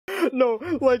No,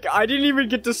 like, I didn't even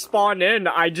get to spawn in.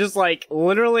 I just, like,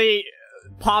 literally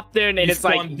popped in, and it's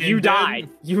like, you died.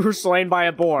 You were slain by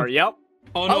a boar, yep.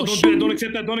 Oh, no, don't do that. Don't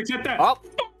accept that. Don't accept that. Oh.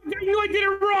 I knew I did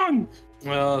it wrong.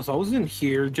 So I was in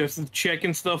here just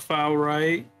checking stuff out,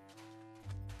 right?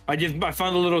 I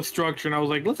found a little structure, and I was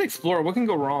like, let's explore. What can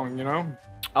go wrong, you know?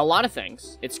 A lot of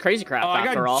things. It's crazy crap,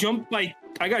 after all.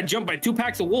 I got jumped by 2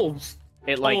 packs of wolves.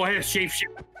 It, like... Oh, I have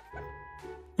shapeshift.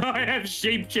 I have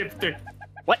shapeshifter.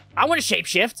 What? I want to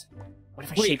shapeshift. What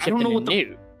if I shapeshift into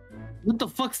Newt? What the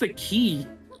fuck's the key?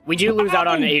 We do lose out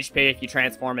on HP if you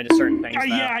transform into certain things, though.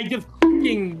 Yeah, I just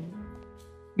fucking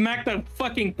smacked that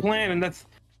fucking plan, and that's...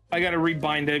 I gotta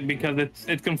rebind it because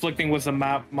it's conflicting with the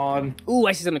map mod. Ooh,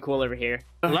 I see something cool over here.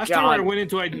 Last time I went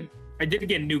into I did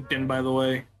get nuked in, by the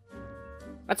way.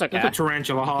 That's okay. It's a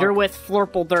tarantula hawk. You're with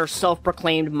Flurpledur,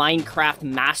 self-proclaimed Minecraft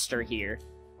master here.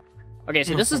 Okay,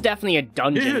 so this is definitely a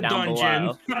dungeon down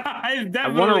below. I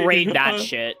want to raid that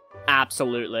shit.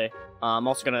 Absolutely. I'm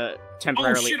also gonna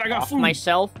temporarily off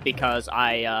myself because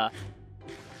I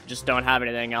just don't have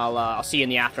anything. I'll see you in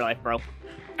the afterlife, bro.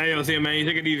 Hey, I'll see you, man. You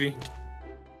take it easy.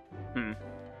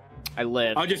 I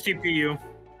live. I'll just TP you.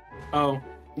 Oh.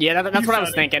 Yeah, that's what I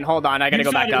was thinking. Hold on, I gotta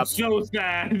go back up. So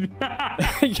sad.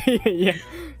 Yeah.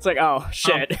 It's like, oh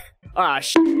shit. Ah,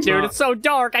 shit, dude, it's so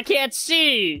dark. I can't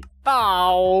see.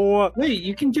 Oh. Wait,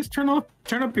 you can just turn up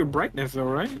your brightness, though,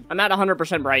 right? I'm at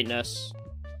 100% brightness.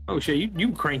 Oh shit,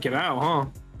 you crank it out, huh?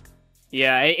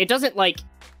 Yeah, it doesn't like.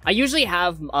 I usually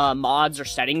have mods or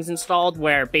settings installed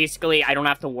where basically I don't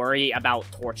have to worry about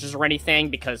torches or anything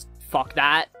because fuck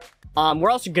that. We're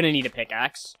also gonna need a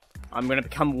pickaxe. I'm gonna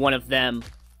become one of them.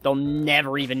 They'll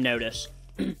never even notice.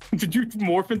 Did you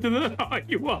morph into the? Oh,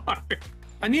 you are.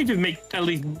 I need to make at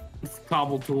least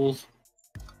cobble tools.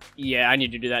 Yeah, I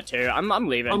need to do that too. I'm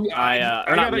leaving. Or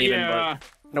not leaving, but...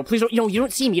 No, please don't. You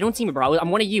don't see me. You don't see me, bro. I'm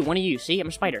one of you. One of you. See, I'm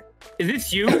a spider. Is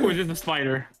this you or is this a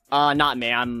spider? Not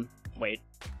me. Wait.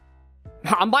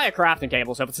 I'm by a crafting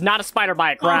table, so if it's not a spider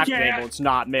by a crafting table, it's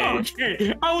not me.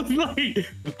 Okay, I was like,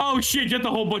 oh shit, just a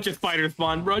whole bunch of spiders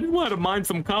spawned, bro. I just wanted to mine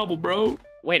some cobble, bro.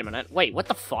 Wait a minute. Wait, what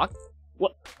the fuck?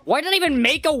 What? Why did I even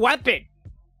make a weapon?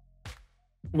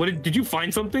 What did you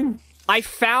find something? I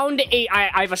found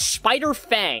I have a spider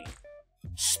fang.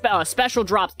 Special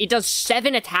drops. It does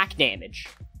 7 attack damage.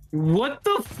 What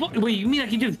the fuck? Wait, you mean I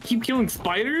can just keep killing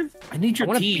spiders? I need your teeth.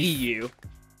 I want to be you.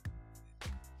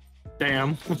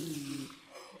 Damn.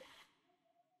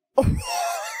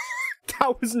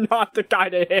 That was not the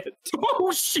kind of hit.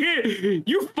 Oh shit!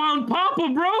 You found Papa,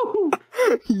 bro!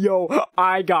 Yo,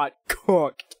 I got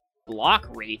cooked. Block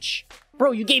reach?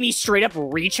 Bro, you gave me straight up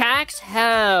reach hacks?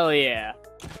 Hell yeah.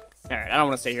 Alright, I don't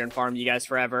want to stay here and farm you guys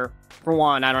forever. For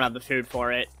one, I don't have the food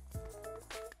for it.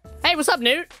 Hey, what's up,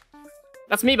 Newt?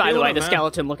 That's me, by the way, the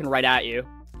skeleton looking right at you.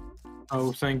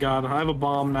 Oh, thank God. I have a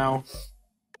bomb now.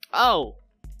 Oh.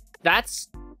 That's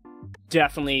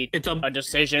definitely a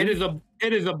decision.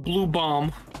 It is a blue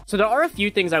bomb. So there are a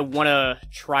few things I want to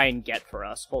try and get for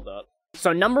us. Hold up.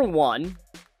 So number one,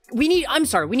 we need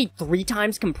 3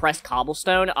 times compressed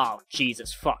cobblestone. Oh,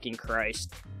 Jesus fucking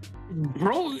Christ.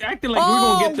 Bro, acting like we're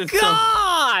gonna get this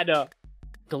God! Stuff.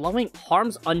 Glowing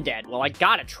harms undead. Well, I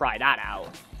gotta try that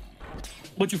out.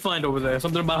 What'd you find over there?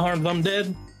 Something about harms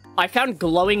undead? I found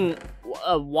glowing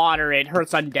water. It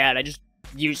hurts undead. I just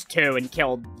used 2 and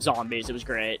killed zombies. It was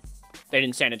great. They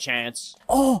didn't stand a chance.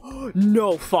 Oh,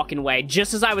 no fucking way.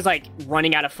 Just as I was, like,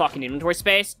 running out of fucking inventory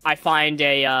space, I find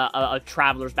a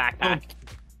traveler's backpack.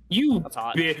 You That's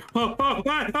hot.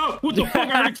 What the fuck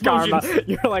are explosions? Karma.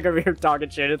 You're like over here talking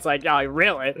shit. It's like, oh,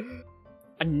 really?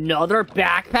 Another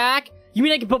backpack? You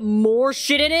mean I can put more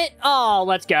shit in it? Oh,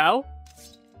 let's go.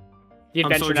 The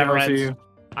adventure never ends.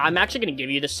 I'm actually going to give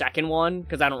you the second one,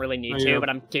 because I don't really need to, but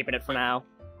I'm keeping it for now.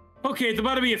 Okay, it's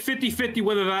about to be a 50-50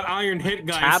 whether that iron hit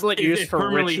guy Tablet used for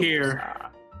permanently rituals. Here.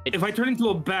 If I turn into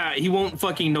a bat, he won't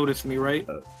fucking notice me, right?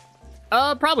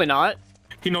 Probably not.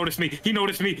 He noticed me. He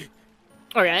noticed me.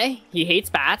 Okay, he hates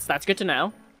bats. That's good to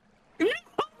know. This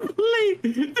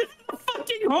is a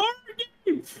fucking horror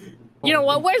game. You know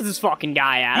what? Where's this fucking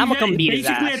guy at? I'm gonna come beat his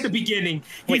ass. Basically at the beginning.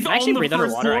 Wait, He's can I actually on breathe the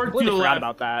first underwater? I completely forgot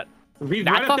about that. He's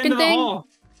that right fucking thing?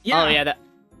 Yeah. Oh, yeah, that...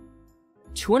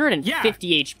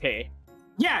 250 HP.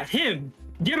 Yeah, him.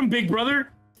 Get him, big brother.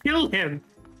 Kill him.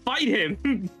 Fight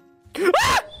him.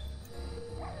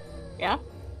 Yeah?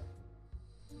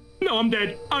 No, I'm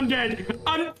dead. I'm dead.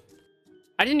 I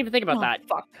didn't even think about that.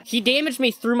 Fuck. He damaged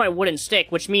me through my wooden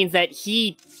stick, which means that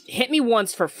he hit me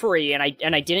once for free, and I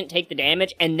didn't take the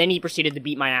damage, and then he proceeded to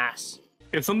beat my ass.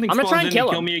 If something I'm gonna try and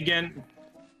kill me again,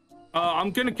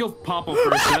 I'm gonna kill Papa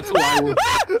first. That's who I would.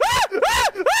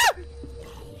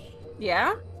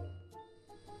 Yeah?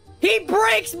 He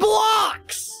breaks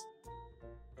blocks!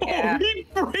 Yeah. Oh, he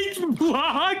breaks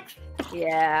blocks?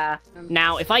 Yeah.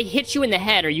 Now, if I hit you in the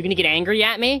head, are you gonna get angry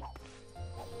at me?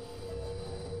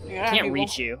 Yeah, Can't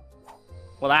reach you.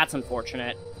 Well, that's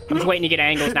unfortunate. I'm just waiting to get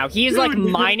angles now. He's like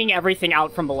mining everything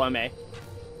out from below me.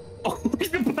 Oh,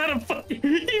 he's about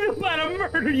to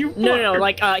murder you. No,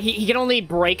 like, he can only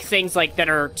break things, like, that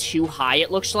are too high, it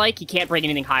looks like. He can't break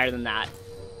anything higher than that.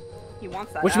 He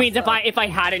wants that. Which means if I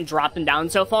hadn't dropped him down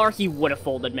so far, he would have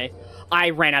folded me.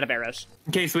 I ran out of arrows.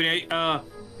 Okay, sweetie,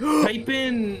 type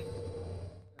in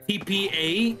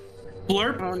TPA,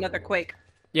 Flurp. Oh, another quake.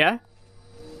 Yeah?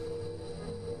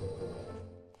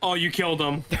 Oh, you killed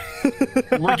him.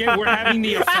 we're having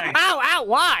the effect. Ow,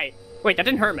 why? Wait, that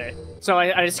didn't hurt me. So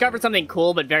I discovered something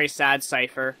cool but very sad,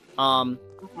 Cypher. For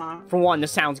one, the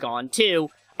sound's gone. Two,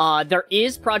 there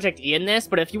is Project E in this,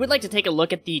 but if you would like to take a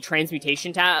look at the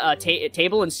transmutation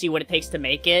table and see what it takes to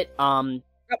make it,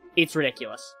 it's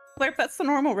ridiculous. Flurp, that's the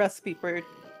normal recipe for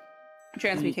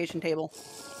transmutation table.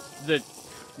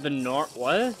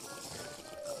 What?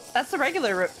 That's the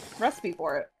regular recipe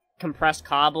for it. Compressed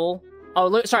cobble. Oh,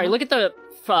 look at the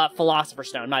Philosopher's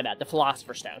Stone. My bad, the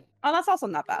Philosopher's Stone. Oh, that's also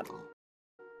not bad.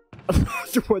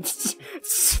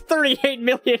 38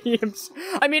 million EMs.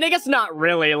 I mean, I guess not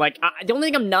really. Like, the only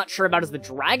thing I'm not sure about is the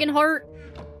Dragon Heart.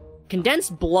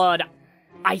 Condensed blood,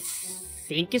 I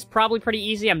think is probably pretty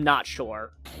easy. I'm not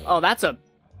sure. Oh, that's a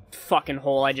fucking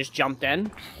hole I just jumped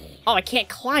in. Oh, I can't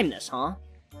climb this, huh?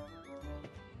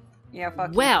 Yeah,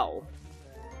 fuck. Well.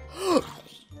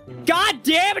 God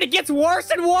damn it, it gets worse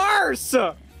and worse!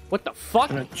 What the fuck?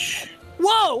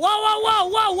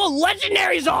 Whoa,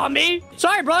 legendary's on me!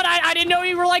 Sorry, bro, I didn't know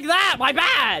you were like that, my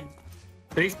bad!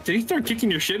 Did he start kicking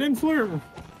your shit in, Flurp?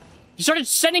 He started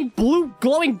sending blue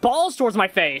glowing balls towards my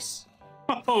face!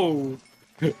 Oh,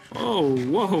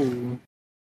 whoa.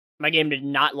 My game did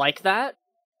not like that?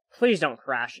 Please don't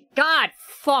crash. God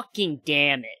fucking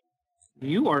damn it.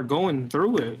 You are going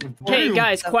through it. Hey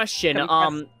guys, question,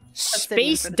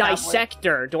 Space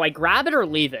Dissector, do I grab it or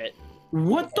leave it?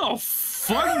 What the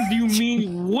fuck do you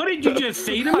mean? What did you just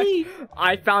say to me?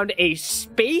 I found a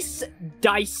Space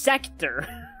Dissector.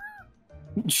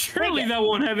 Surely that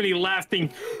won't have any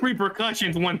lasting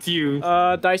repercussions once used.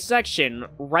 Dissection.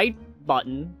 Right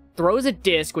button. Throws a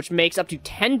disc which makes up to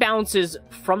 10 bounces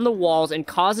from the walls and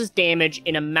causes damage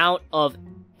in amount of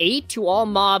 8 to all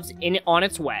mobs on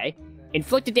its way.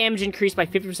 Inflicted damage increased by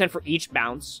 50% for each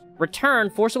bounce.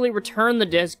 Forcibly return the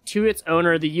disc to its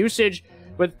owner. The usage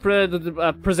with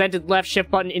presented left shift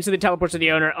button instantly teleports to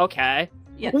the owner. Okay.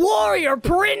 Yes. Warrior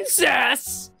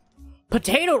Princess!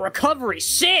 Potato Recovery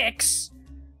 6?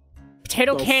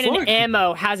 Potato Cannon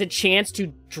ammo has a chance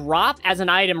to drop as an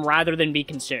item rather than be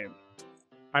consumed.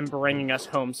 I'm bringing us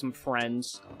home some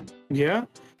friends. Yeah?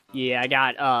 Yeah, I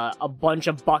got a bunch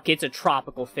of buckets of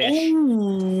tropical fish.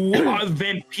 Ooh,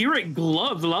 vampiric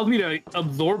gloves allows me to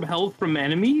absorb health from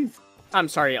enemies? I'm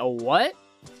sorry, a what?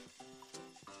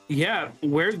 Yeah,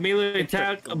 where's melee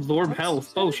attack, absorb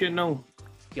health? Oh shit, no.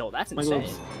 Yo, that's insane.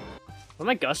 With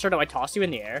my Guster, do I toss you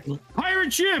in the air?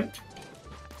 Pirate ship!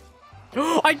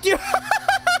 I do!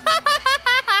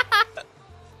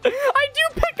 I do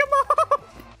pick him up!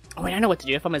 Oh, wait, I know what to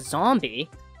do. If I'm a zombie,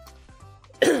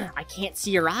 I can't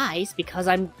see your eyes because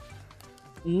I'm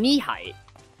knee height.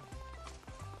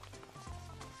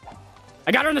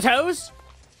 I got her on the toes!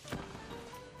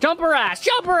 Jump her ass!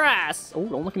 Jump her ass! Oh,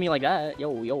 don't look at me like that.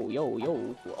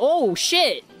 Yo. Oh,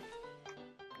 shit!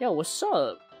 Yo, what's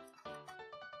up?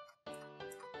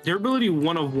 Durability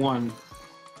 1 of 1.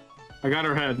 I got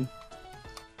her head.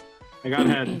 I got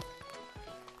head.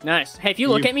 Nice. Hey, if you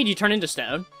look at me, do you turn into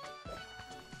stone?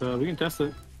 We can test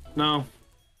it. No.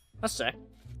 That's sick.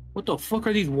 What the fuck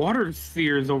are these water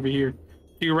spheres over here?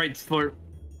 To your right, Flurp.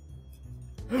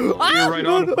 You're right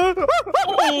on.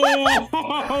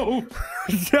 Oh!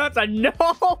 That's a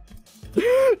no! Dude,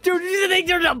 you think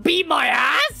they're gonna beat my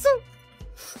ass?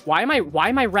 Why am I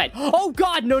red? Oh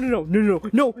god, no,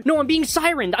 I'm being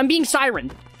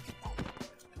sirened.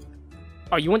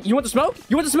 Oh, you want the smoke?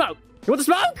 You want the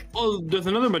smoke? Oh, there's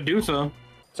another Medusa.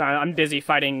 Sorry, I'm busy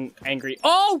fighting angry.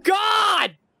 Oh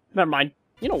god! Never mind.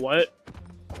 You know what?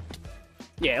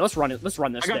 Yeah, let's run it. Let's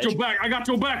run this. I got your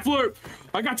back, Flurp.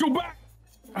 I got your back.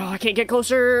 Oh, I can't get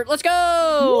closer. Let's go!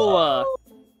 Whoa.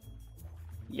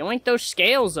 Yoink those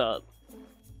scales up.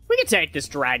 We can take this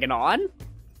dragon on.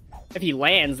 If he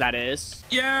lands, that is.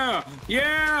 Yeah!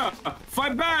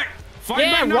 Fight back!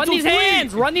 Yeah, run these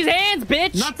hands! Run these hands,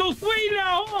 bitch! Not so sweet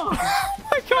now! Oh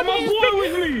my god, come on board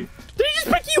with me! Did he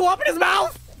just pick you up in his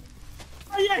mouth?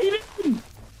 Oh, yeah, he did!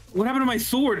 What happened to my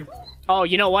sword? Oh,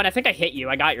 you know what? I think I hit you.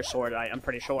 I got your sword, I'm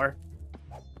pretty sure.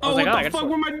 I was like, what I the got fuck?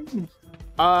 Where my...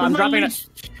 I'm dropping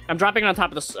it on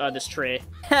top of this tree.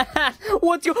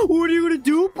 What are you gonna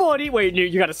do, buddy? Wait,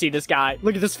 you gotta see this guy.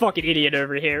 Look at this fucking idiot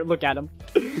over here. Look at him.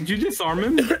 Did you disarm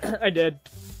him? I did.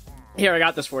 Here, I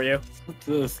got this for you. What's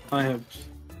this? I have...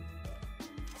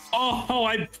 Oh,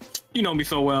 you know me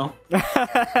so well.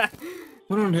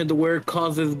 Put on head the wear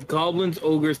causes goblins,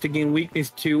 ogres to gain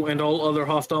weakness to, and all other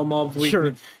hostile mobs weakness.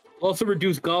 Sure. Also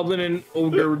reduce goblin and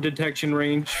ogre detection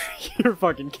range. You're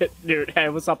fucking kidding, dude. Hey,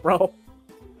 what's up, bro?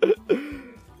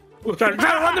 trying to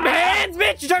run them hands,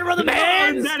 bitch! You trying to run them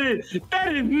hands? That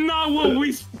is not what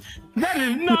we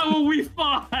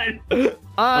fought.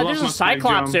 There's a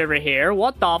Cyclops over here.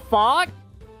 What the fuck?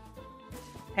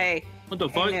 Hey. What the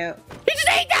fuck? He just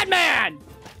ate that man!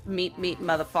 Meat,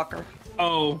 motherfucker.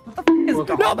 Oh. What the fuck is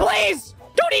no, please!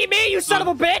 Don't eat me, you son of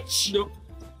a bitch! No.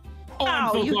 Oh,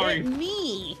 I'm so sorry. You hit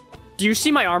me. Do you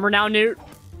see my armor now, Newt?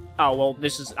 Oh well,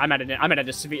 I'm at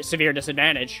a severe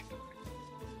disadvantage.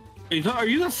 Are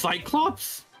you the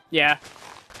Cyclops? Yeah.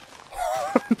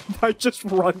 I just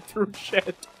run through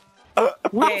shit.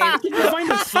 Where did you find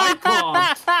the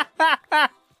Cyclops?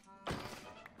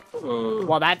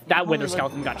 Well, that wither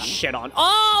skeleton got shit on.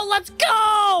 Oh, let's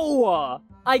go!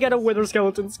 I got a wither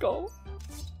skeleton skull.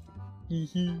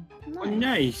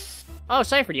 Nice. Oh,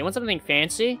 Cypher, do you want something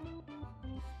fancy?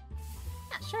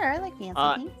 Yeah, sure, I like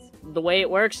fancy things. The way it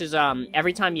works is,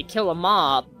 every time you kill a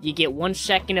mob, you get 1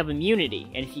 second of immunity.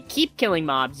 And if you keep killing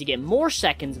mobs, you get more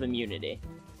seconds of immunity.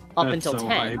 Up That's until so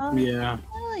 10. Hype. Yeah.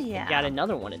 Oh, yeah. Got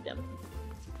another one of them.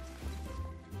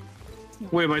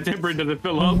 Wait, my temper doesn't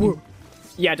fill up?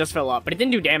 Yeah, it does fill up, but it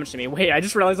didn't do damage to me. Wait, I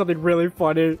just realized something really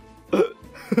funny. Do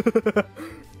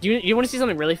you want to see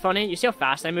something really funny? You see how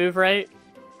fast I move, right?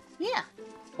 Yeah.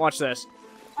 Watch this.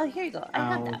 Oh, here you go. I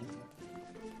got that.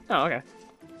 Oh, okay.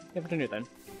 Yeah, what to do then?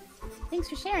 Thanks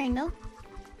for sharing, no?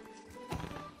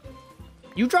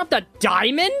 You dropped a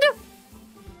diamond?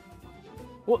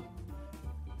 What?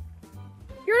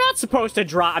 You're not supposed to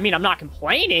drop. I mean, I'm not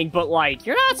complaining, but like,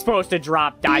 you're not supposed to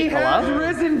drop diamond. He has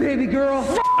risen, baby girl.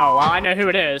 Oh, well, I know who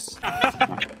it is.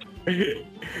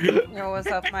 Yo, what's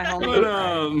up, my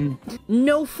homie?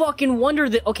 No fucking wonder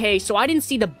that. Okay, so I didn't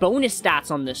see the bonus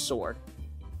stats on this sword.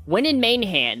 When in main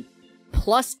hand,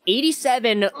 plus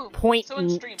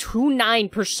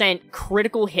 87.29%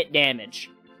 critical hit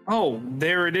damage. Oh,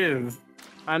 there it is.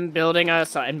 I'm building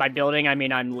us, and by building, I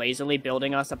mean I'm lazily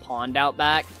building us a pond out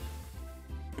back.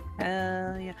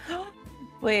 Yeah.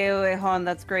 Wait, hold on.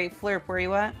 That's great. Flurp, where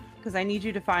you at? Because I need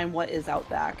you to find what is out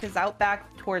back. Is out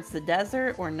back towards the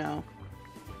desert or no?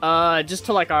 Just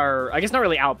to like our, I guess not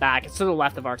really out back. It's to the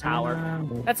left of our tower.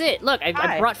 That's it. Look,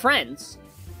 I brought friends.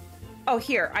 Oh,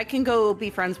 here. I can go be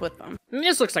friends with them.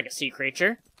 This looks like a sea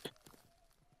creature.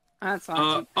 That's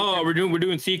not oh, we're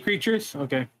doing sea creatures?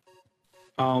 Okay.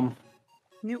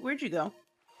 Newt, where'd you go?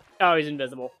 Oh, he's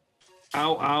invisible.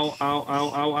 Ow, ow, ow, ow,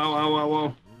 ow, ow, ow, ow,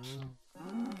 ow.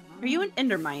 Are you an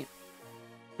endermite?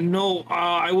 No,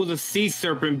 I was a sea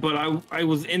serpent, but I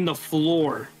was in the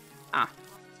floor. Ah.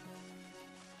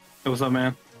 Hey, what's up,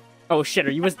 man? Oh shit,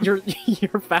 you're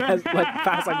fast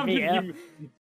like me, yeah?